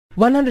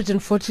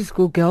140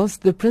 schoolgirls,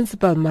 the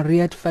principal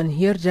Mariette van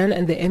Heerden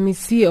and the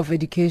MEC of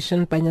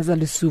Education Panyaza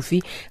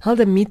Lesufi held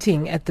a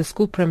meeting at the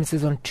school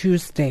premises on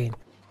Tuesday.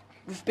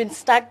 We've been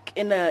stuck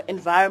in an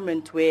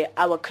environment where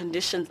our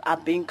conditions are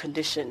being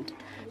conditioned,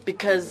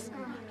 because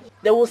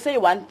they will say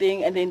one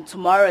thing and then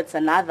tomorrow it's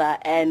another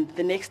and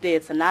the next day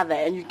it's another,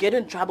 and you get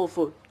in trouble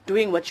for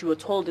doing what you were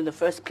told in the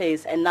first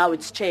place, and now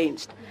it's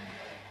changed.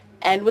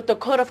 And with the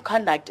code of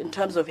conduct in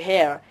terms of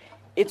hair,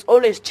 it's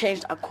always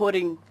changed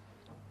according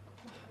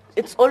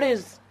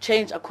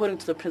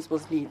to the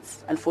principal's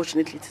needs,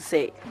 unfortunately to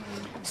say.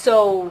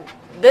 So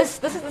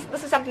this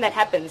is something that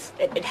happens.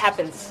 It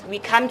happens. We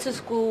come to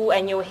school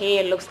and your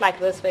hair looks like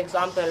this, for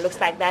example, it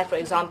looks like that, for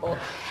example.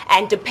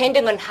 And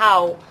depending on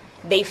how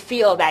they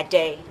feel that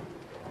day,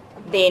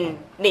 then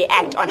they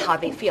act on how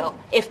they feel.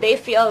 If they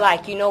feel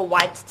like, you know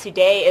what,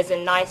 today is a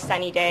nice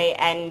sunny day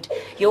and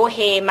your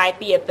hair might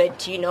be a bit,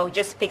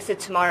 just fix it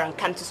tomorrow and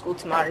come to school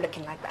tomorrow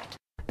looking like that.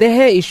 The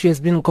hair issue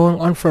has been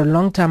going on for a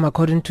long time,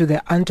 according to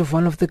the aunt of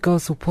one of the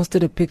girls who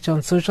posted a picture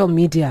on social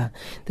media.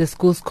 The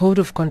school's code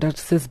of conduct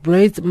says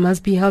braids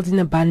must be held in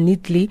a bun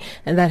neatly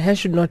and that hair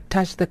should not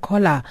touch the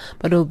collar.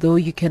 But although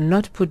you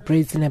cannot put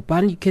braids in a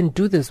bun, you can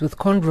do this with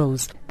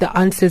cornrows. The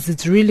aunt says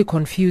it's really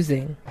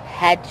confusing.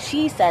 Had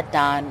she sat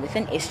down with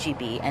an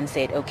SGB and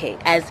said, okay,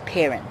 as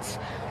parents,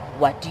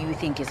 what do you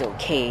think is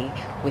okay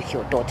with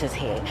your daughter's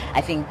hair?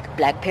 I think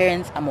black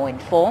parents are more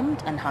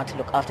informed on how to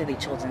look after their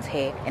children's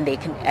hair, and they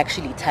can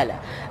actually tell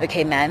her,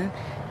 okay, ma'am,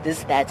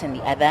 this, that, and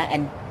the other,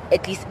 and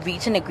at least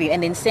reach an agreement,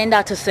 and then send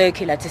out a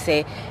circular to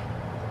say,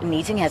 a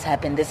meeting has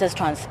happened, this has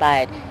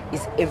transpired,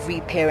 is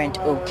every parent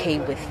okay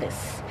with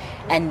this?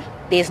 And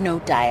there's no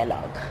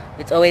dialogue.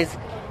 It's always,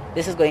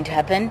 this is going to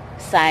happen,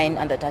 sign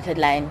on the dotted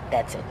line,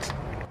 that's it.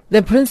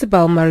 The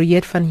principal,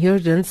 Mariette van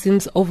Heerden,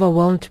 seems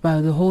overwhelmed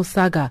by the whole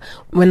saga.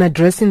 When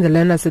addressing the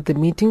learners at the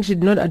meeting, she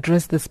did not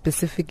address the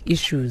specific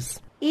issues.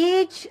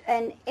 Each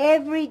and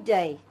every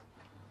day,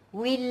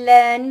 we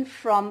learn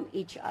from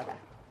each other.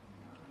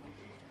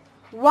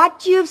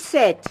 What you've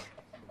said,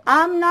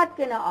 I'm not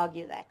going to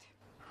argue that.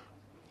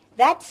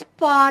 That's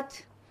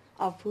part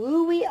of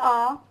who we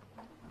are,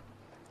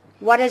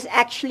 what is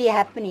actually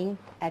happening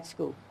at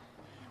school.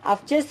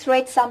 I've just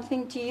read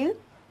something to you.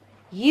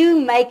 You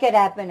make it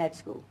happen at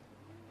school.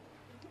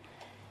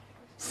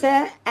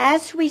 So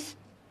as we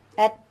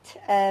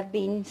had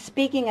been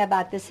speaking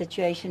about the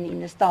situation in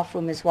the staff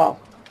room as well,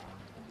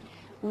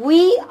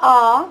 we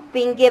are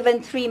being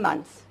given 3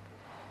 months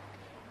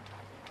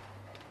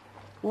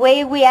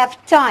where we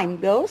have time,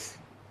 girls,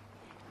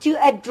 to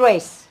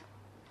address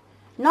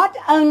not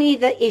only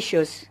the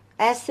issues,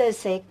 as Sir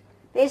said,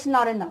 there's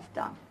not enough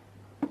time,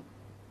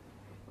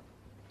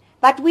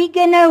 but we're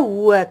going to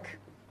work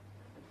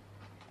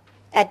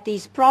at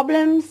these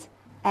problems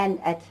and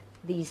at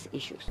these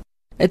issues.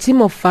 A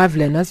team of 5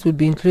 learners will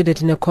be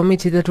included in a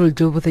committee that will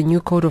deal with a new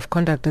code of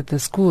conduct at the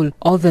school.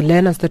 All the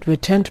learners that were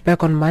turned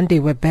back on Monday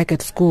were back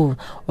at school.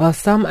 While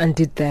some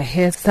undid their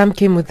hair, some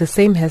came with the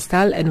same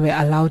hairstyle and were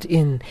allowed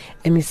in.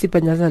 MEC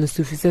Panyaza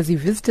Lesufi says he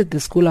visited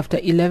the school after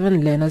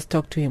 11 learners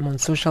talked to him on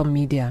social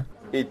media.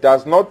 It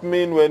does not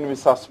mean when we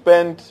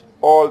suspend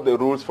all the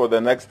rules for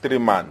the next 3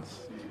 months,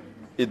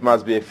 it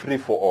must be a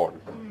free-for-all,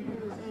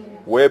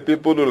 where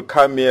people will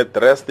come here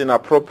dressed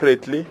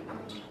inappropriately,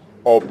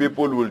 or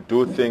people will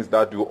do things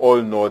that we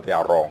all know they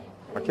are wrong.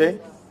 Okay?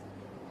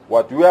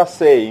 What we are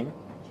saying,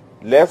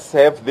 let's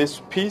have this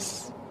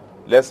peace,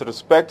 let's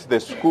respect the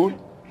school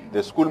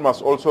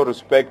must also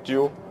respect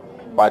you,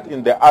 but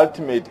in the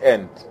ultimate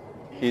end,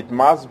 it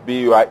must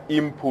be your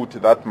input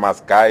that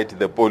must guide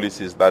the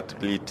policies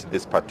that lead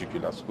this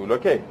particular school.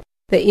 Okay?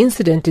 The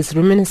incident is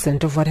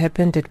reminiscent of what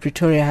happened at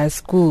Pretoria High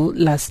School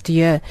last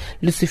year.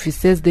 Lesufi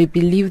says they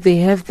believe they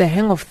have the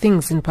hang of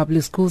things in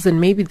public schools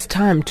and maybe it's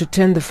time to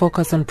turn the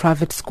focus on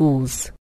private schools.